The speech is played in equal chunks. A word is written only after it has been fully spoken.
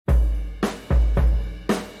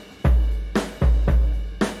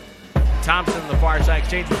Thompson on the far side,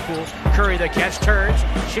 exchange with Pools. Curry the catch, turns,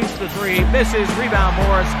 shoots the three, misses, rebound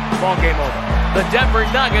Morris, ball game over. The Denver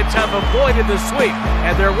Nuggets have avoided the sweep,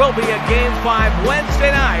 and there will be a Game 5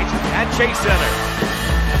 Wednesday night at Chase Center.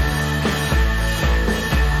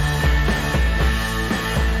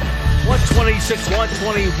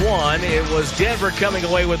 126-121. It was Denver coming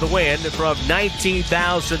away with the win from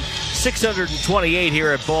 19,628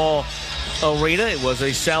 here at Ball Arena. It was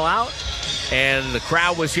a sellout, and the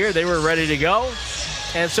crowd was here. They were ready to go,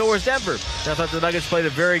 and so was Denver. I thought the Nuggets played a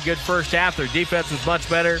very good first half. Their defense was much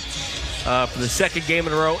better. For the second game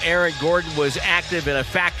in a row, Aaron Gordon was active and a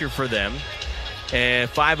factor for them. And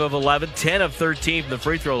 5 of 11, 10 of 13 from the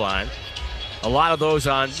free throw line. A lot of those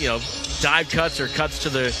on, dive cuts or cuts to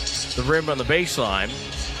the rim on the baseline.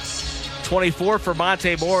 24 for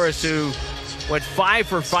Monte Morris, who went 5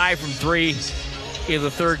 for 5 from 3 in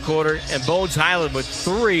the third quarter. And Bones Highland with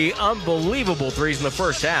 3 unbelievable threes in the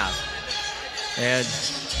first half. And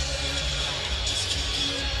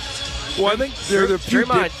I think there are a few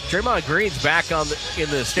Draymond Green's back in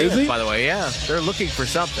the stands, by the way. Yeah, they're looking for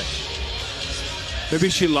something. Maybe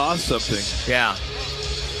she lost something. Yeah.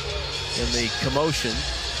 In the commotion.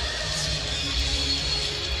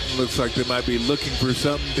 Looks like they might be looking for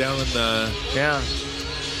something down in the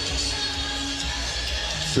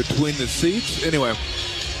between the seats. Anyway,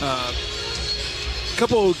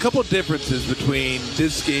 couple differences between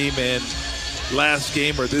this game and last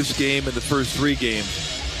game, or this game and the first 3 games.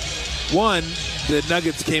 One, the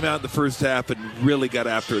Nuggets came out in the first half and really got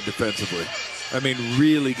after it defensively. I mean,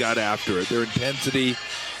 really got after it. Their intensity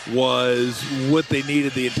was what they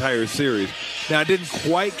needed the entire series. Now, it didn't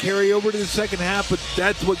quite carry over to the second half, but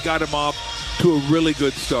that's what got him off to a really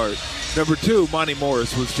good start. Number 2, Monte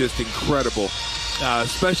Morris was just incredible,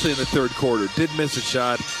 especially in the third quarter. Didn't miss a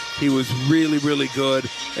shot. He was really, really good.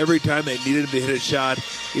 Every time they needed him to hit a shot,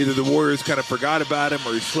 either the Warriors kind of forgot about him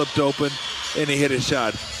or he slipped open and he hit a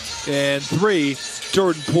shot. And 3,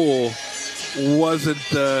 Jordan Poole wasn't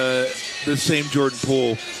the same Jordan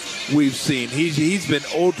Poole we've seen. He's been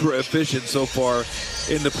ultra efficient so far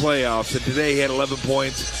in the playoffs, and today he had 11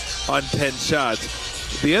 points on 10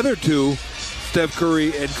 shots. The other 2, Steph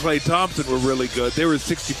Curry and Klay Thompson, were really good. They were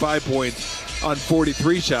 65 points on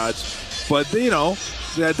 43 shots, but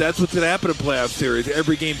that's what's going to happen in playoff series.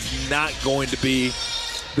 Every game's not going to be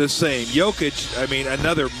the same. Jokic,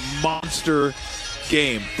 another monster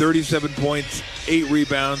game. 37 points, 8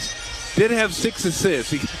 rebounds. Did have 6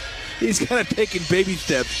 assists. He's kind of taking baby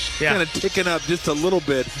steps, kind of ticking up just a little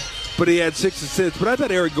bit, but he had 6 assists. But I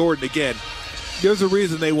thought Aaron Gordon, again, there's a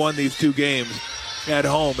reason they won these 2 games at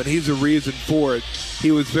home, and he's a reason for it. He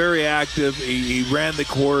was very active. He ran the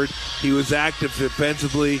court. He was active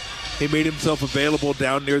defensively. He made himself available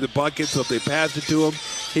down near the bucket, so if they passed it to him,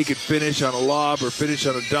 he could finish on a lob or finish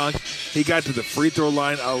on a dunk. He got to the free throw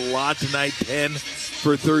line a lot tonight, 10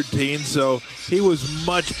 for 13, so he was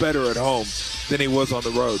much better at home than he was on the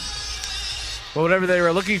road. Well, whatever they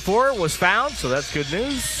were looking for was found, so that's good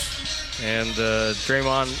news. And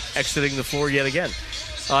Draymond exiting the floor yet again.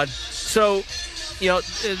 And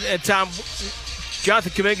Tom,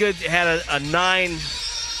 Jonathan Kuminga had a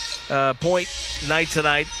 9-point night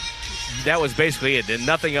tonight. That was basically it. And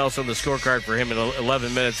nothing else on the scorecard for him in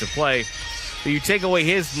 11 minutes of play. But you take away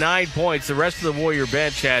his 9 points, the rest of the Warrior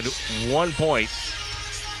bench had 1 point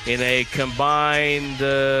in a combined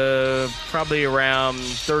probably around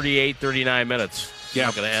 38, 39 minutes. Yeah. I'm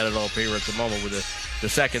not going to add it all up here at the moment with the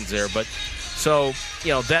seconds there. But so,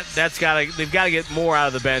 they've got to get more out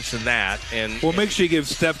of the bench than that. And make sure you give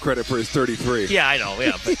Steph credit for his 33. Yeah, I know.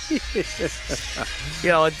 Yeah,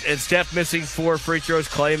 but, and Steph missing 4 free throws.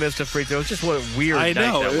 Klay missed a free throw. It's just what a weird night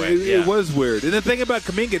that way. It was weird. And the thing about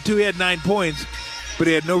Kuminga too, he had 9 points, but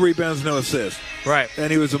he had no rebounds, no assists. Right.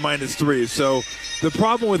 And he was a -3. So the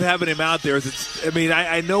problem with having him out there is,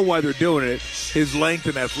 I know why they're doing it. His length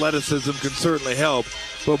and athleticism can certainly help.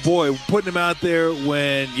 But, boy, putting him out there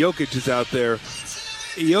when Jokic is out there,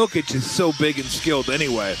 Jokic is so big and skilled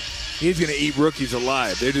anyway. He's going to eat rookies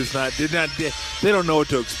alive. They don't know what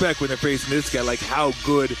to expect when they're facing this guy, like how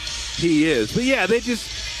good he is. But, yeah, they just,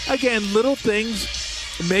 again, little things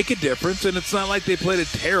make a difference. And it's not like they played a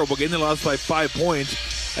terrible game. They lost by 5 points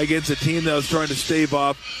against a team that was trying to stave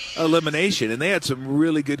off elimination. And they had some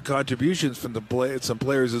really good contributions from some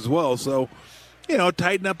players as well. So,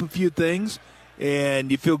 tighten up a few things. And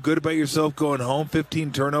you feel good about yourself going home.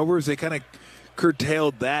 15 turnovers. They kind of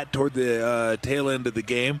curtailed that toward the tail end of the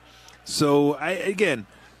game. So, again,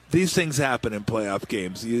 these things happen in playoff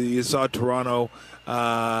games. You saw Toronto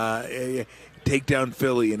take down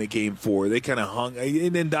Philly in a Game 4. They kind of hung.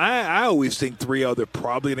 And I always think 3-0, they're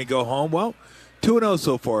probably going to go home. Well, 2-0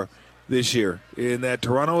 so far this year. In that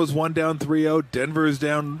Toronto is 1 down 3-0. Denver is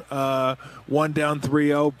down 1 down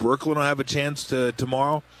 3-0. Brooklyn will have a chance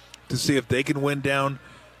tomorrow to see if they can win down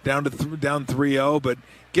 3-0. But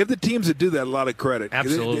give the teams that do that a lot of credit.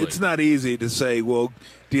 Absolutely. It's not easy to say, well,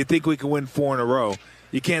 do you think we can win 4 in a row?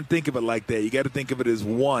 You can't think of it like that. You got to think of it as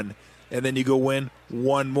 1, and then you go win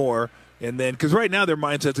 1 more. And then, because right now their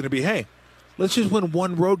mindset's going to be, hey, let's just win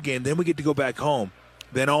 1 road game, then we get to go back home.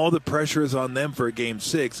 Then all the pressure is on them for a Game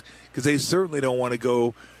 6 because they certainly don't want to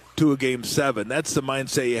go to a Game 7. That's the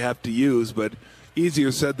mindset you have to use, but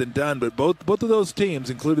easier said than done. But both of those teams,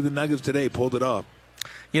 including the Nuggets today, pulled it off.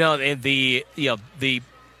 Every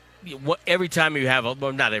time you have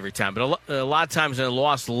not every time, but a lot of times in a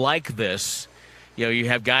loss like this, you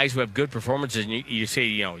have guys who have good performances, and you say,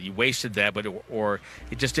 you wasted that, or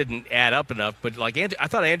it just didn't add up enough. But I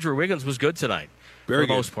thought Andrew Wiggins was good tonight for the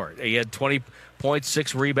most part. He had 20 points,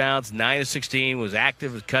 6 rebounds, 9 of 16, was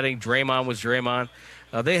active, was cutting. Draymond was Draymond.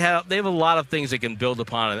 They have a lot of things they can build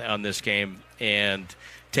upon on this game and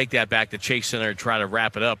take that back to Chase Center and try to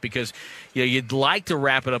wrap it up, because you'd like to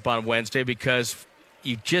wrap it up on Wednesday because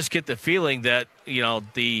you just get the feeling that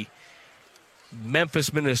the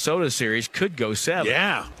Memphis-Minnesota series could go 7.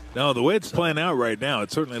 Yeah. No, the way it's playing out right now, it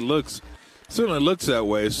certainly looks that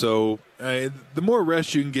way. So the more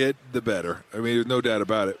rest you can get, the better. I mean, there's no doubt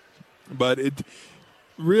about it. But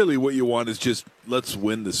really what you want is just let's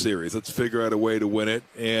win the series. Let's figure out a way to win it.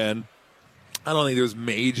 And I don't think there's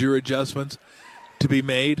major adjustments to be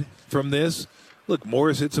made from this. Look,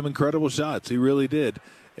 Morris hit some incredible shots. He really did.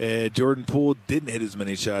 Jordan Poole didn't hit as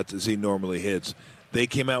many shots as he normally hits. They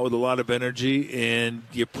came out with a lot of energy, and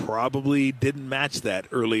you probably didn't match that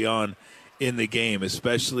early on in the game,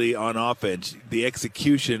 especially on offense. The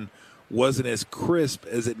execution wasn't as crisp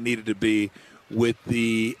as it needed to be with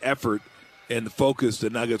the effort and the focus the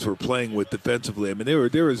Nuggets were playing with defensively. I mean, they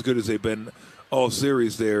were as good as they've been all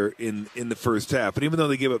series there in the first half. And even though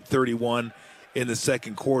they gave up 31 in the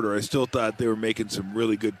second quarter, I still thought they were making some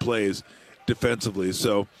really good plays defensively.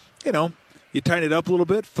 So, you tighten it up a little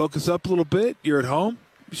bit, focus up a little bit, you're at home,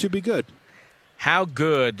 you should be good. How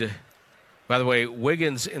good, by the way,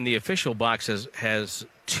 Wiggins in the official box has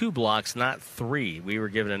 2 blocks, not 3. We were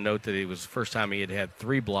given a note that it was the first time he had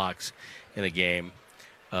 3 blocks in a game,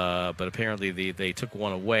 but apparently they took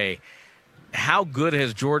 1 away. How good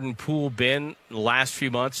has Jordan Poole been in the last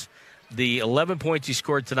few months? The 11 points he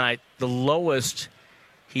scored tonight, the lowest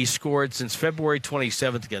he scored since February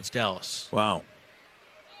 27th against Dallas. Wow.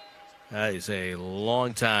 That is a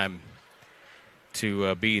long time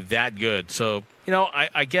to be that good. So,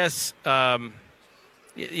 I guess, again,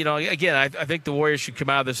 I think the Warriors should come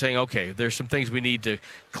out of this saying, okay, there's some things we need to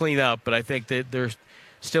clean up, but I think that they're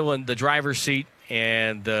still in the driver's seat,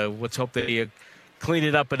 and let's hope they clean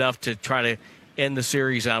it up enough to try to end the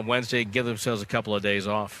series on Wednesday and give themselves a couple of days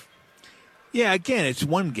off. Yeah, again, it's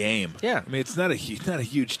 1 game. Yeah. I mean, it's not a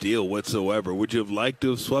huge deal whatsoever. Would you have liked to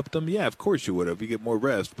have swept them? Yeah, of course you would have. You get more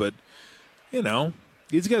rest. But,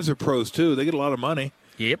 these guys are pros too. They get a lot of money.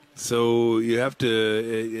 Yep. So you have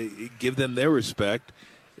to give them their respect.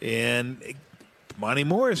 And Monty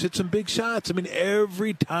Morris hit some big shots. I mean,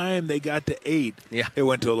 every time they got to 8, it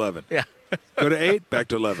went to 11. Yeah. Go to 8, back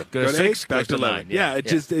to 11. Go to 6, 8, back to 11. 9. Yeah,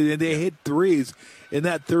 they hit threes in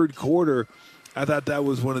that third quarter. I thought that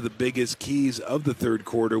was one of the biggest keys of the third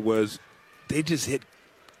quarter was they just hit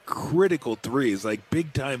critical threes, like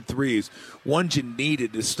big-time threes, ones you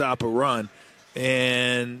needed to stop a run.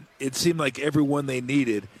 And it seemed like every one they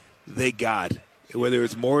needed, they got. Whether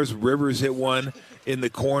it's Morris, Rivers hit one in the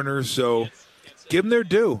corner. So give them their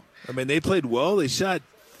due. I mean, they played well. They shot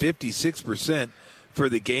 56% for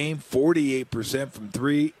the game, 48% from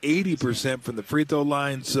 3, 80% from the free throw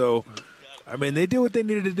line. So, I mean, they did what they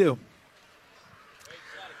needed to do.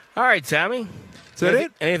 All right, Tommy. Is that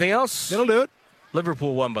it? Anything else? That'll do it.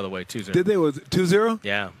 Liverpool won, by the way, 2-0. Did they? Was it 2-0?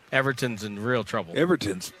 Yeah. Everton's in real trouble.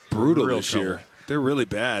 Everton's brutal Real this trouble. year. They're really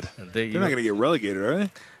bad. They're not going to get relegated, are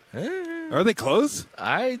they? Are they close?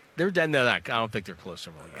 They're dead. No, I don't think they're close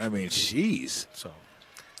to relegation. I mean, jeez. So,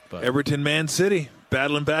 but Everton, Man City,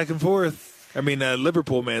 battling back and forth. I mean,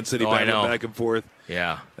 Liverpool, Man City, battling back and forth.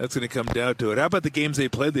 Yeah. That's going to come down to it. How about the games they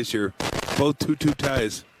played this year? Both 2-2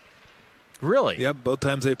 ties. Really? Yep, both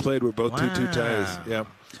times they played were both 2-2 ties. Yep.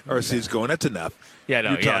 RC's going, that's enough. Yeah,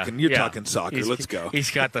 no, You're talking soccer. Let's go. He's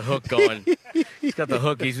got the hook going. He's got the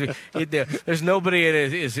hook. There's nobody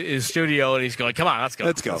in his studio, and he's going, come on, let's go.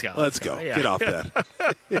 Let's go. Yeah. Get off that.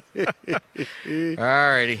 All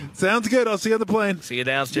righty. Sounds good. I'll see you on the plane. See you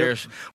downstairs. Yep.